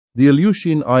The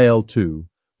Ilyushin IL-2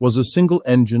 was a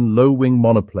single-engine, low-wing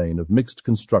monoplane of mixed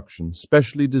construction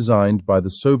specially designed by the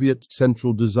Soviet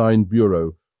Central Design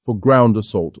Bureau for ground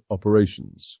assault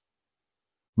operations.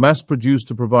 Mass-produced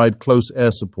to provide close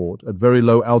air support at very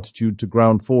low altitude to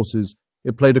ground forces,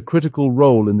 it played a critical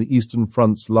role in the Eastern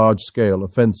Front's large-scale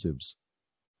offensives.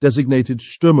 Designated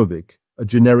Shturmovik, a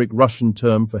generic Russian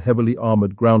term for heavily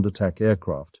armored ground attack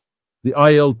aircraft, the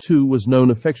IL-2 was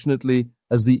known affectionately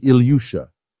as the Ilyushin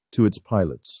to its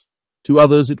pilots. To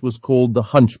others it was called the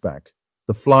Hunchback,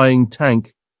 the Flying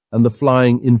Tank, and the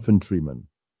Flying Infantryman.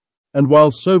 And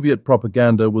while Soviet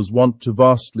propaganda was wont to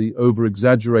vastly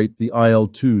over-exaggerate the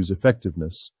IL-2's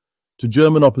effectiveness, to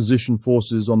German opposition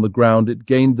forces on the ground it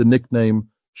gained the nickname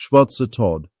Schwarzer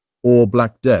Tod, or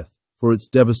Black Death, for its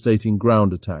devastating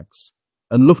ground attacks,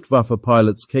 and Luftwaffe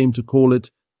pilots came to call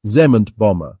it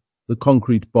Zementbomber, the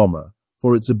concrete bomber,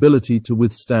 for its ability to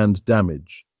withstand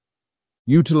damage.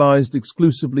 Utilized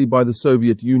exclusively by the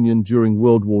Soviet Union during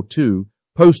World War II,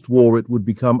 post-war it would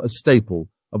become a staple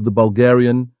of the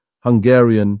Bulgarian,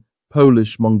 Hungarian,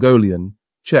 Polish, Mongolian,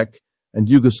 Czech, and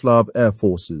Yugoslav air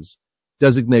forces,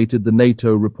 designated the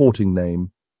NATO reporting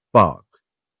name BARC.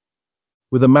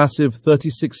 With a massive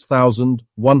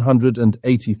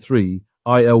 36,183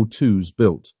 IL-2s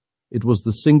built, it was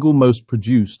the single most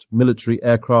produced military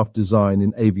aircraft design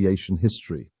in aviation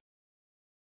history.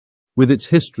 With its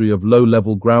history of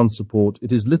low-level ground support,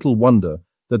 it is little wonder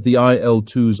that the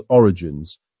IL-2's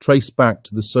origins trace back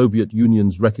to the Soviet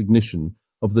Union's recognition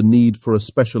of the need for a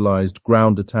specialized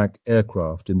ground attack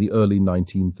aircraft in the early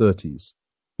 1930s,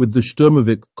 with the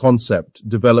Shturmovik concept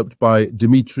developed by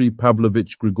Dmitry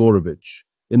Pavlovich Grigorovich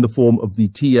in the form of the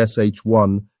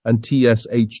TSH-1 and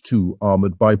TSH-2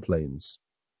 armored biplanes.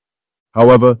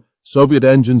 However, Soviet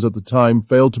engines at the time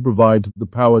failed to provide the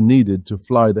power needed to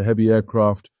fly the heavy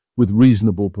aircraft with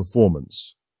reasonable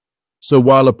performance. So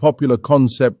while a popular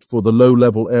concept for the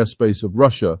low-level airspace of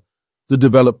Russia, the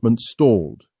development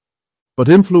stalled. But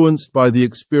influenced by the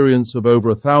experience of over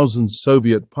 1,000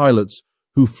 Soviet pilots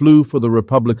who flew for the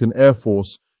Republican Air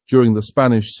Force during the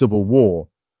Spanish Civil War,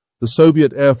 the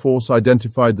Soviet Air Force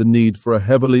identified the need for a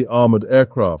heavily armored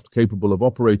aircraft capable of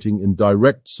operating in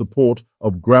direct support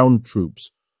of ground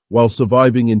troops while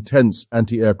surviving intense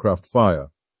anti-aircraft fire.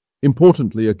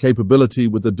 Importantly, a capability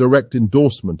with the direct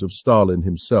endorsement of Stalin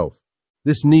himself.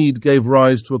 This need gave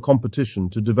rise to a competition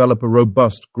to develop a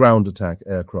robust ground attack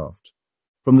aircraft.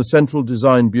 From the Central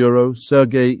Design Bureau,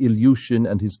 Sergey Ilyushin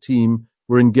and his team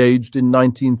were engaged in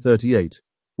 1938,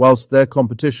 whilst their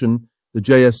competition, the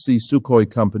JSC Sukhoi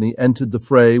company, entered the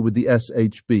fray with the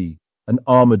SHB, an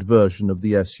armored version of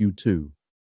the Su-2.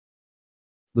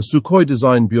 The Sukhoi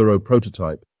Design Bureau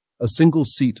prototype, a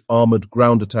single-seat armored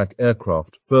ground attack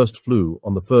aircraft, first flew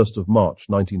on the 1st of March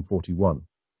 1941.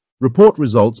 Report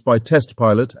results by test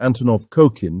pilot Antonov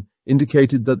Kokin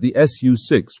indicated that the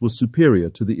Su-6 was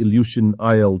superior to the Ilyushin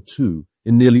IL-2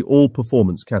 in nearly all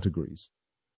performance categories.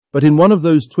 But in one of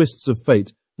those twists of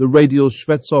fate, the radial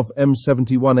Shvetsov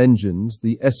M71 engines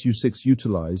the Su-6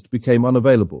 utilized became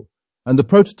unavailable, and the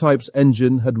prototype's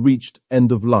engine had reached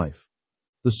end of life.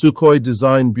 The Sukhoi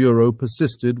Design Bureau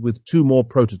persisted with 2 more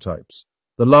prototypes,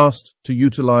 the last to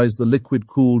utilize the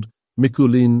liquid-cooled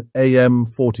Mikulin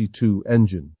AM-42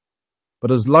 engine.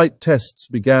 But as light tests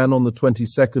began on the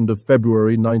 22nd of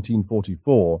February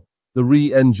 1944, the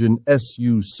re-engine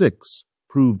Su-6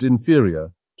 proved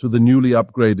inferior to the newly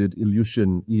upgraded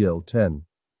Ilyushin IL-10.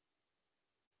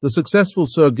 The successful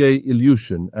Sergey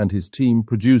Ilyushin and his team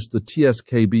produced the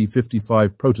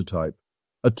TSKB-55 prototype,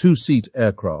 a 2-seat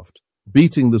aircraft,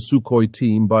 beating the Sukhoi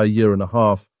team by a year and a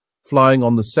half, flying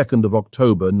on the 2nd of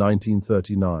October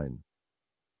 1939.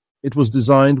 It was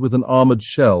designed with an armored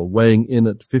shell weighing in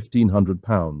at 1,500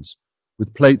 pounds,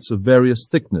 with plates of various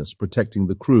thickness protecting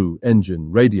the crew,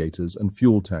 engine, radiators, and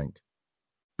fuel tank.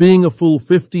 Being a full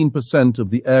 15%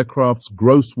 of the aircraft's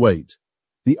gross weight,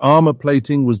 the armor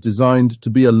plating was designed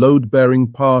to be a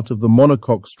load-bearing part of the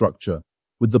monocoque structure,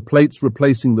 with the plates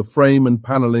replacing the frame and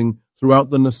paneling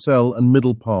throughout the nacelle and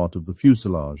middle part of the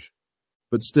fuselage.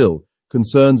 But still,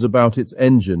 concerns about its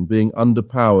engine being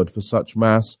underpowered for such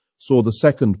mass saw the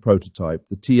second prototype,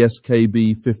 the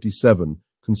TSKB-57,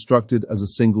 constructed as a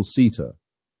single-seater.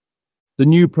 The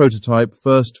new prototype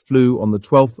first flew on the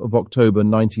 12th of October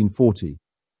 1940,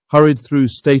 hurried through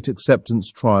state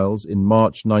acceptance trials in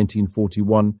March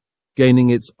 1941, gaining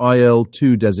its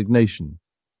IL-2 designation.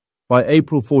 By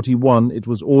April 41, it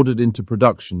was ordered into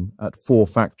production at 4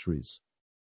 factories.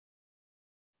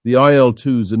 The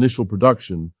IL-2's initial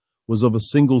production was of a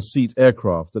single-seat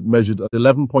aircraft that measured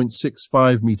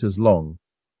 11.65 meters long,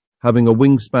 having a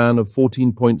wingspan of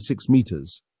 14.6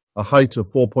 meters, a height of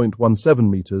 4.17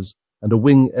 meters, and a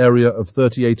wing area of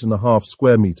 38.5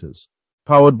 square meters.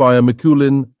 Powered by a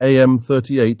Mikulin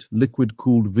AM-38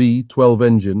 liquid-cooled V-12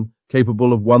 engine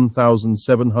capable of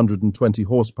 1,720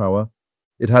 horsepower,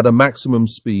 it had a maximum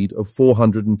speed of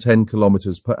 410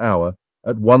 kilometers per hour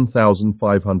at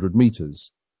 1,500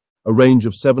 meters, a range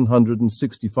of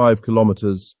 765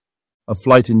 kilometers, a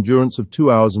flight endurance of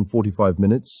 2 hours and 45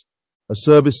 minutes, a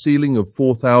service ceiling of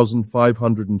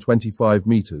 4,525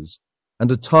 meters,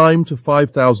 and a time to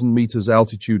 5,000 meters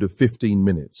altitude of 15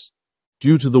 minutes.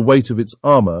 Due to the weight of its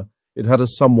armor, it had a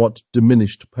somewhat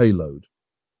diminished payload.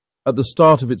 At the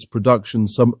start of its production,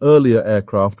 some earlier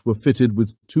aircraft were fitted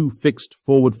with 2 fixed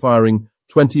forward-firing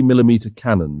 20mm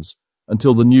cannons,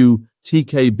 until the new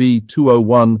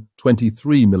TKB-201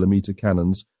 23mm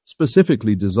cannons,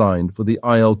 specifically designed for the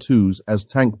IL-2s as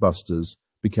tank busters,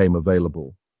 became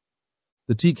available.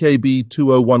 The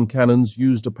TKB-201 cannons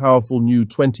used a powerful new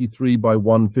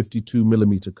 23x1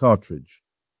 52mm cartridge.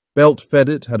 Belt-fed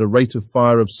it had a rate of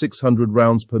fire of 600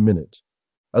 rounds per minute.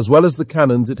 As well as the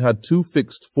cannons, it had 2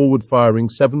 fixed forward-firing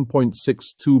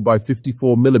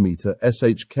 7.62x54mm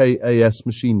SHK-AS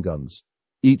machine guns,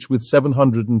 each with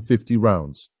 750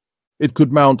 rounds. It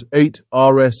could mount 8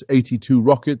 RS-82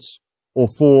 rockets, or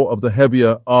 4 of the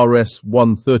heavier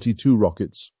RS-132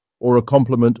 rockets, or a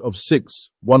complement of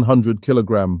 6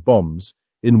 100-kilogram bombs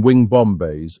in wing bomb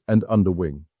bays and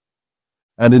underwing.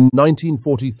 And in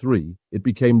 1943, it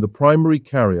became the primary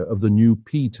carrier of the new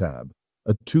P-TAB,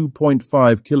 a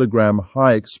 2.5-kilogram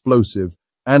high-explosive,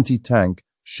 anti-tank,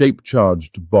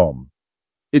 shape-charged bomb.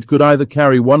 It could either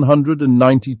carry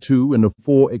 192 in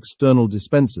 4 external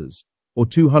dispensers, or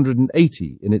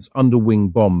 280 in its underwing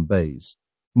bomb bays.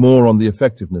 More on the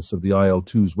effectiveness of the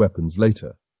IL-2's weapons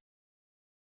later.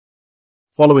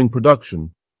 Following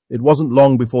production, it wasn't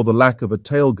long before the lack of a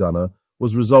tail gunner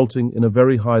was resulting in a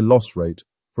very high loss rate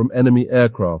from enemy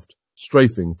aircraft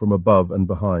strafing from above and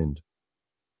behind.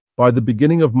 By the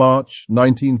beginning of March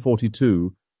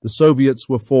 1942, the Soviets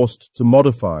were forced to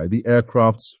modify the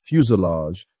aircraft's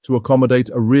fuselage to accommodate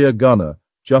a rear gunner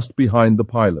just behind the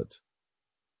pilot.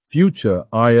 Future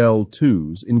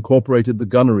IL-2s incorporated the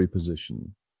gunnery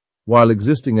position, while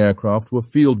existing aircraft were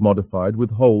field modified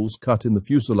with holes cut in the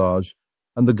fuselage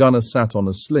and the gunner sat on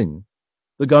a sling.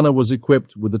 The gunner was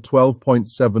equipped with a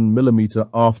 12.7mm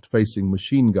aft-facing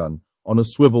machine gun on a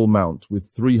swivel mount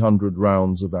with 300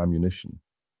 rounds of ammunition.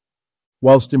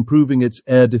 Whilst improving its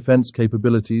air defense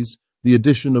capabilities, the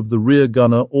addition of the rear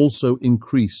gunner also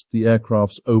increased the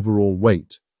aircraft's overall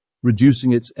weight,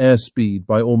 reducing its airspeed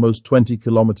by almost 20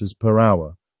 kilometers per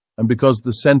hour, and because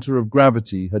the center of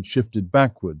gravity had shifted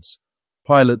backwards,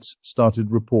 pilots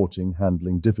started reporting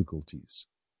handling difficulties.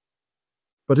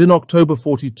 But in October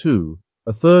 42,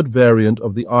 a third variant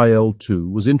of the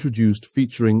IL-2 was introduced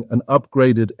featuring an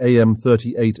upgraded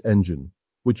AM-38 engine,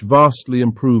 which vastly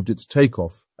improved its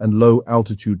takeoff and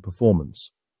low-altitude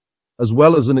performance, as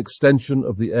well as an extension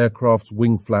of the aircraft's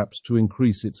wing flaps to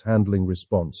increase its handling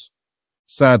response.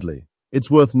 Sadly,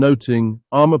 it's worth noting,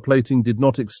 armor plating did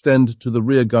not extend to the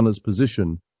rear gunner's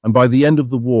position, and by the end of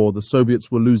the war, the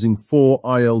Soviets were losing 4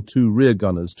 IL-2 rear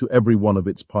gunners to every one of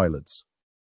its pilots.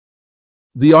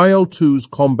 The IL-2's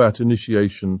combat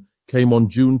initiation came on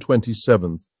June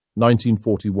 27,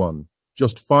 1941,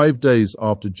 just 5 days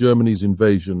after Germany's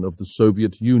invasion of the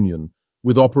Soviet Union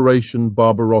with Operation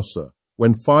Barbarossa,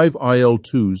 when 5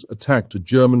 IL-2s attacked a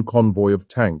German convoy of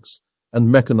tanks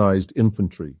and mechanized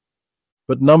infantry.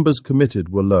 But numbers committed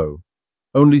were low.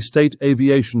 Only State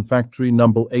Aviation Factory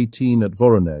No. 18 at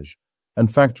Voronezh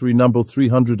and Factory No.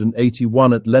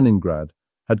 381 at Leningrad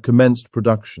had commenced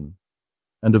production,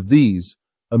 and of these,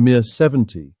 a mere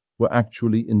 70 were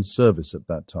actually in service at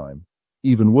that time.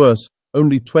 Even worse,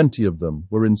 only 20 of them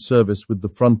were in service with the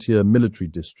frontier military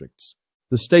districts.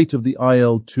 The state of the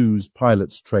IL-2's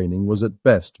pilots' training was at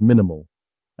best minimal,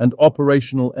 and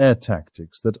operational air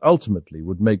tactics that ultimately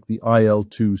would make the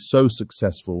IL-2 so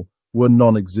successful were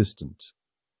non-existent.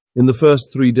 In the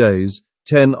first 3 days,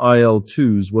 10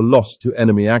 IL-2s were lost to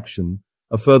enemy action,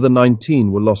 a further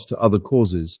 19 were lost to other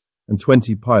causes, and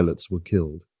 20 pilots were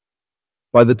killed.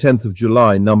 By the 10th of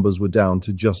July, numbers were down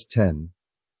to just 10.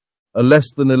 A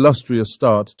less than illustrious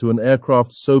start to an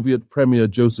aircraft Soviet Premier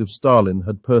Joseph Stalin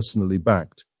had personally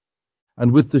backed.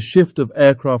 And with the shift of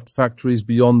aircraft factories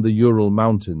beyond the Ural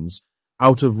Mountains,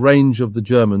 out of range of the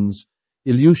Germans,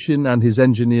 Ilyushin and his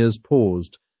engineers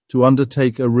paused to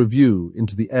undertake a review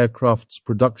into the aircraft's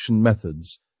production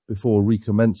methods before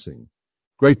recommencing.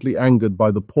 Greatly angered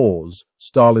by the pause,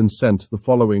 Stalin sent the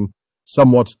following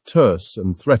somewhat terse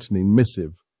and threatening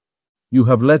missive. "You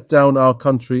have let down our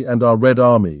country and our Red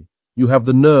Army. You have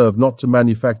the nerve not to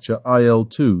manufacture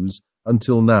IL-2s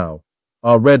until now.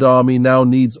 Our Red Army now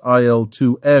needs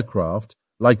IL-2 aircraft,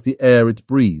 like the air it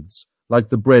breathes, like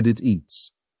the bread it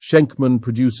eats. Schenkman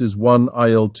produces 1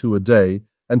 IL-2 a day,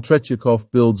 and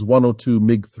Tretyakov builds 1 or 2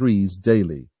 MiG-3s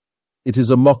daily. It is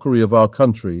a mockery of our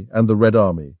country and the Red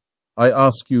Army. I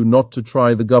ask you not to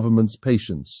try the government's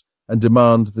patience and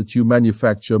demand that you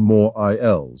manufacture more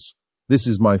ILs. This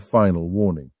is my final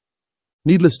warning.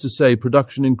 Needless to say,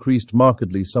 production increased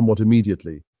markedly somewhat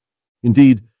immediately.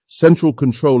 Indeed, central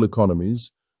control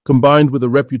economies, combined with a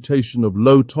reputation of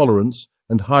low tolerance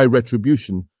and high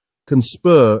retribution, can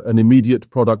spur an immediate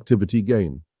productivity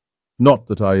gain. Not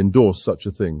that I endorse such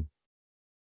a thing.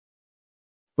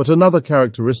 But another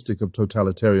characteristic of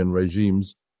totalitarian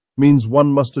regimes means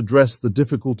one must address the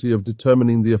difficulty of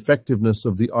determining the effectiveness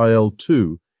of the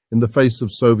IL-2 in the face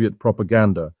of Soviet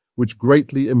propaganda, which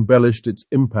greatly embellished its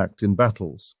impact in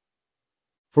battles.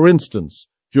 For instance,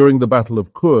 during the Battle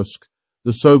of Kursk,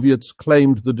 the Soviets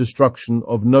claimed the destruction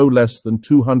of no less than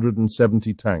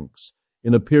 270 tanks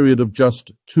in a period of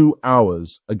just 2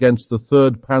 hours against the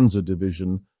 3rd Panzer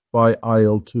Division by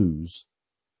IL-2s.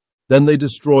 Then they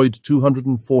destroyed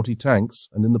 240 tanks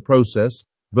and in the process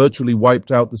virtually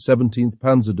wiped out the 17th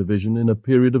Panzer Division in a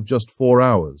period of just 4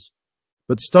 hours.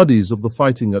 But studies of the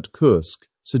fighting at Kursk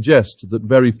suggest that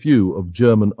very few of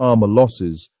German armor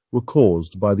losses were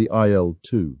caused by the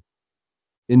IL-2.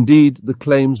 Indeed, the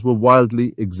claims were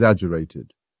wildly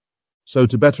exaggerated. So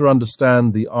to better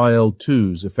understand the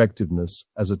IL-2's effectiveness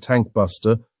as a tank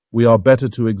buster, we are better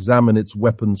to examine its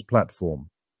weapons platform.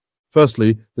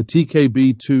 Firstly, the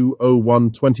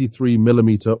TKB-201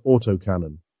 23mm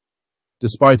autocannon.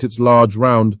 Despite its large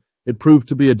round, it proved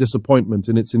to be a disappointment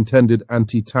in its intended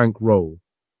anti-tank role.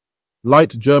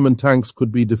 Light German tanks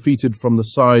could be defeated from the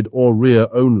side or rear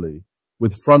only,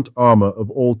 with front armor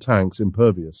of all tanks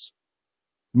impervious.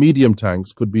 Medium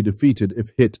tanks could be defeated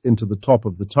if hit into the top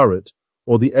of the turret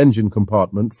or the engine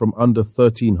compartment from under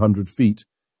 1,300 feet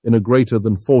in a greater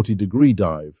than 40-degree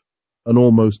dive, an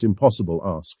almost impossible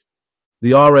ask.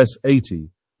 The RS-80,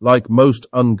 like most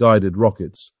unguided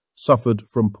rockets, suffered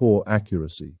from poor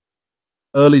accuracy.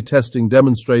 Early testing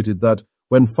demonstrated that,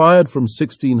 when fired from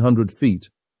 1,600 feet,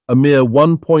 a mere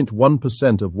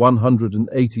 1.1% of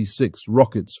 186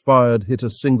 rockets fired hit a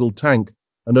single tank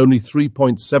and only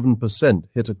 3.7%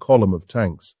 hit a column of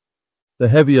tanks. The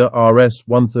heavier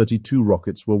RS-132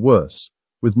 rockets were worse,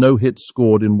 with no hits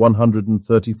scored in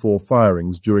 134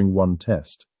 firings during one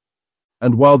test.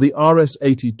 And while the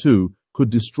RS-82 could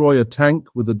destroy a tank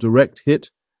with a direct hit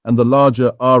and the larger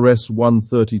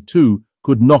RS-132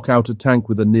 could knock out a tank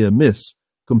with a near miss,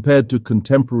 compared to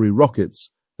contemporary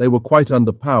rockets, they were quite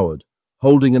underpowered,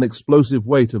 holding an explosive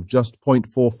weight of just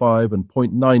 0.45 and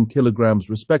 0.9 kilograms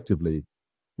respectively,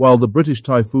 while the British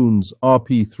Typhoon's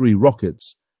RP-3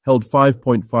 rockets held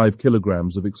 5.5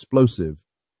 kilograms of explosive.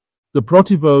 The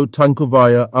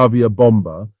Protivo-Tankovaya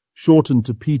Aviabomba, shortened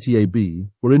to PTAB,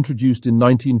 were introduced in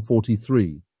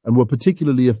 1943 and were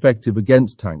particularly effective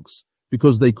against tanks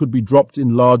because they could be dropped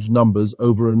in large numbers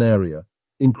over an area,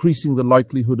 increasing the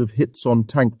likelihood of hits on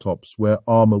tank tops where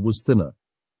armor was thinner.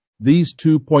 These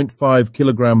 2.5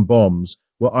 kilogram bombs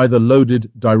were either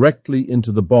loaded directly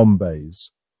into the bomb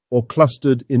bays or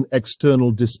clustered in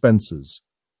external dispensers,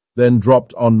 then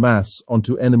dropped en masse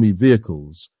onto enemy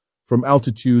vehicles from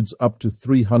altitudes up to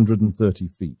 330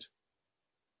 feet.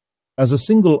 As a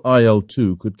single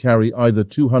IL-2 could carry either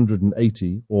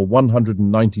 280 or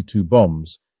 192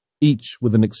 bombs, each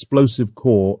with an explosive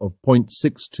core of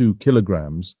 0.62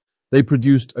 kilograms, they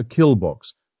produced a kill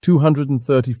box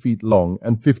 230 feet long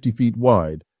and 50 feet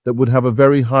wide that would have a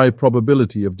very high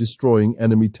probability of destroying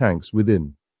enemy tanks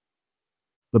within.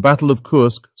 The Battle of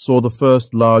Kursk saw the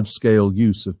first large-scale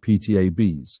use of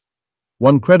PTABs.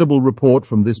 One credible report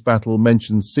from this battle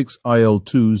mentions 6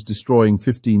 IL-2s destroying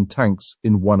 15 tanks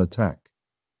in one attack.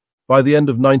 By the end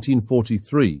of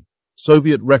 1943,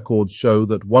 Soviet records show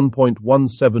that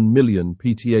 1.17 million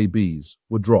PTABs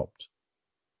were dropped.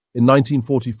 In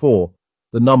 1944,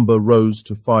 the number rose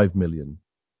to 5 million.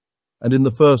 And in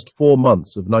the first 4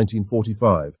 months of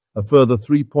 1945, a further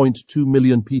 3.2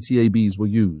 million PTABs were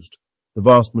used. The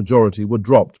vast majority were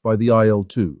dropped by the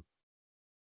IL-2.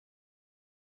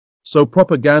 So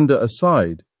propaganda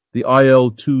aside, the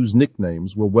IL-2's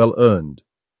nicknames were well earned.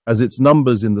 As its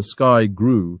numbers in the sky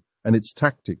grew and its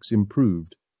tactics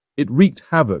improved, it wreaked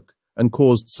havoc and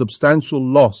caused substantial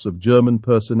loss of German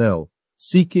personnel,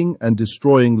 seeking and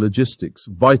destroying logistics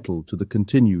vital to the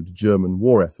continued German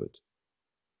war effort.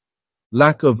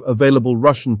 Lack of available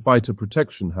Russian fighter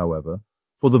protection, however,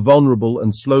 for the vulnerable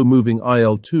and slow-moving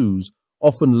IL-2s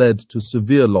often led to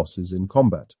severe losses in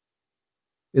combat.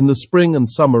 In the spring and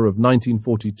summer of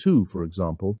 1942, for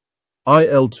example,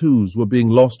 IL-2s were being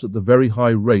lost at the very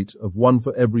high rate of 1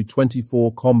 for every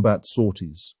 24 combat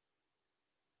sorties.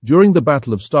 During the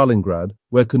Battle of Stalingrad,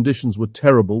 where conditions were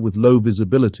terrible with low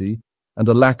visibility and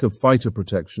a lack of fighter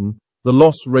protection, the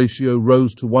loss ratio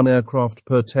rose to 1 aircraft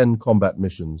per 10 combat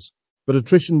missions. But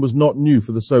attrition was not new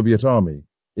for the Soviet Army.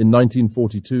 In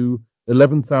 1942,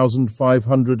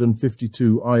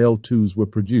 11,552 IL-2s were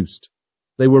produced.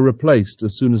 They were replaced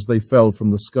as soon as they fell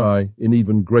from the sky in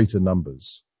even greater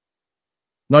numbers.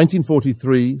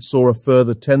 1943 saw a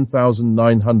further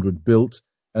 10,900 built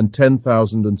and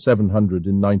 10,700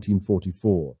 in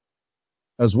 1944.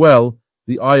 As well,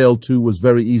 the IL-2 was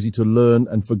very easy to learn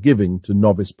and forgiving to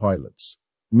novice pilots,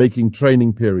 making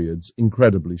training periods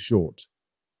incredibly short.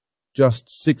 Just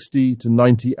 60 to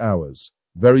 90 hours,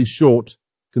 very short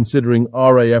considering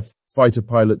RAF fighter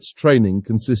pilots' training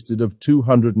consisted of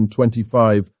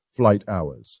 225 flight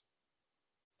hours.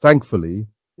 Thankfully,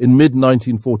 in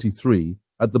mid-1943,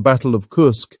 at the Battle of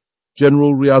Kursk,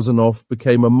 General Ryazanov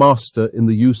became a master in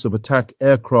the use of attack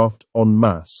aircraft en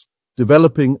masse,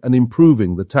 developing and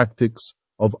improving the tactics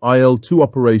of IL-2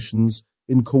 operations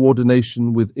in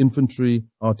coordination with infantry,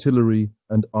 artillery,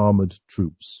 and armored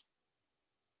troops.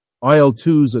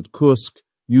 IL-2s at Kursk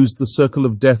used the circle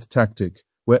of death tactic,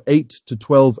 where 8 to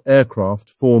 12 aircraft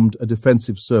formed a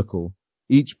defensive circle,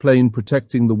 each plane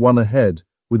protecting the one ahead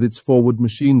with its forward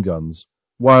machine guns,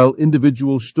 while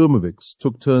individual Shturmoviks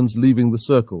took turns leaving the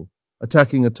circle,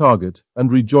 attacking a target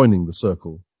and rejoining the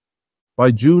circle. By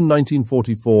June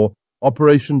 1944,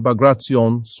 Operation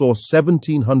Bagration saw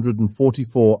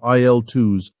 1,744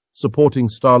 IL-2s supporting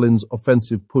Stalin's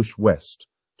offensive push west.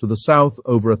 To the south,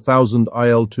 over 1,000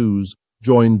 IL-2s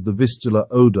joined the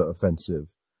Vistula-Oder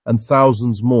offensive, and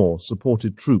thousands more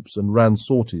supported troops and ran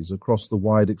sorties across the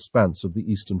wide expanse of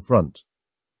the Eastern Front.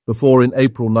 Before in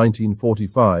April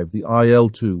 1945, the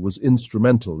IL-2 was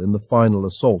instrumental in the final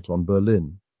assault on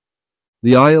Berlin.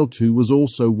 The IL-2 was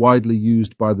also widely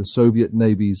used by the Soviet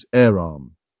Navy's air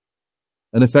arm.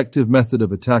 An effective method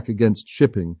of attack against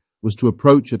shipping was to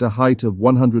approach at a height of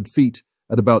 100 feet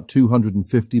at about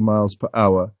 250 miles per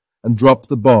hour and drop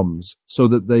the bombs so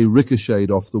that they ricocheted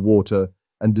off the water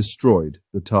and destroyed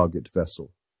the target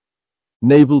vessel.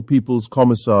 Naval People's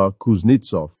Commissar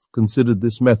Kuznetsov considered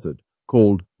this method,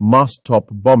 called mast-top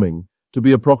bombing, to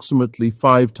be approximately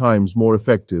 5 times more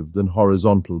effective than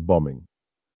horizontal bombing.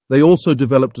 They also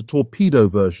developed a torpedo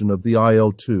version of the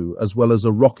IL-2 as well as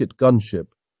a rocket gunship,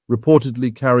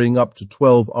 reportedly carrying up to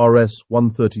 12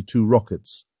 RS-132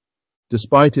 rockets.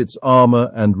 Despite its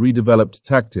armor and redeveloped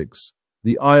tactics,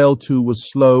 the IL-2 was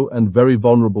slow and very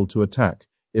vulnerable to attack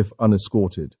if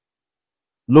unescorted.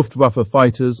 Luftwaffe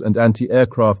fighters and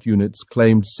anti-aircraft units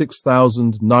claimed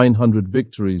 6,900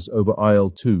 victories over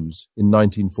IL-2s in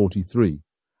 1943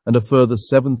 and a further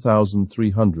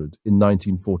 7,300 in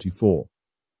 1944.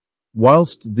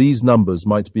 Whilst these numbers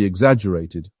might be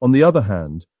exaggerated, on the other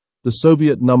hand, the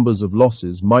Soviet numbers of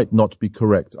losses might not be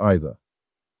correct either.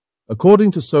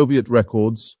 According to Soviet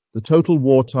records, the total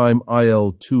wartime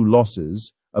IL-2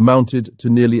 losses amounted to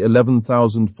nearly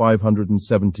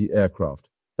 11,570 aircraft.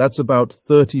 That's about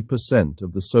 30%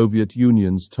 of the Soviet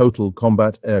Union's total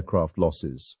combat aircraft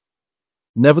losses.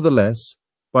 Nevertheless,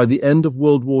 by the end of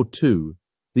World War II,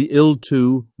 the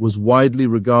IL-2 was widely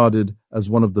regarded as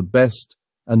one of the best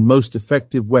and most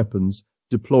effective weapons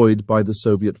deployed by the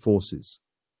Soviet forces.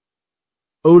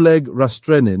 Oleg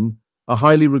Rastrenin, a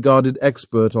highly regarded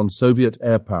expert on Soviet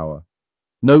air power,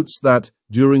 notes that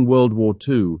during World War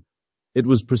II, it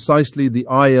was precisely the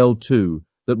IL-2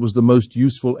 that was the most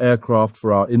useful aircraft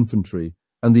for our infantry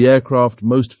and the aircraft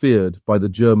most feared by the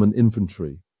German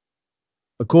infantry.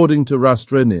 According to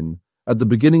Rastrenin, at the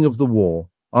beginning of the war,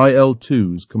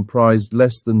 IL-2s comprised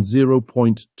less than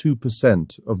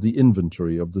 0.2% of the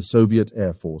inventory of the Soviet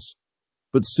Air Force,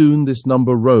 but soon this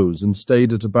number rose and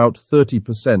stayed at about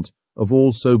 30% of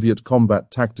all Soviet combat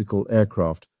tactical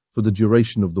aircraft for the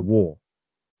duration of the war.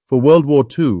 For World War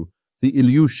II, the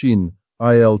Ilyushin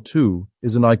IL-2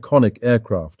 is an iconic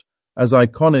aircraft, as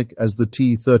iconic as the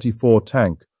T-34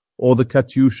 tank or the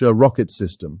Katyusha rocket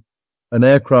system, an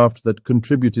aircraft that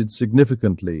contributed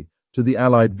significantly to the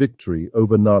Allied victory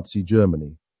over Nazi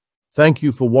Germany. Thank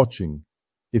you for watching.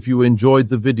 If you enjoyed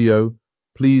the video,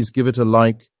 please give it a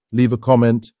like, leave a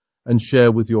comment, and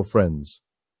share with your friends.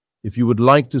 If you would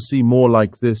like to see more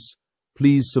like this,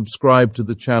 please subscribe to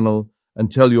the channel and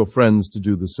tell your friends to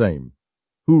do the same.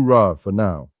 Hoorah for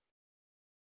now.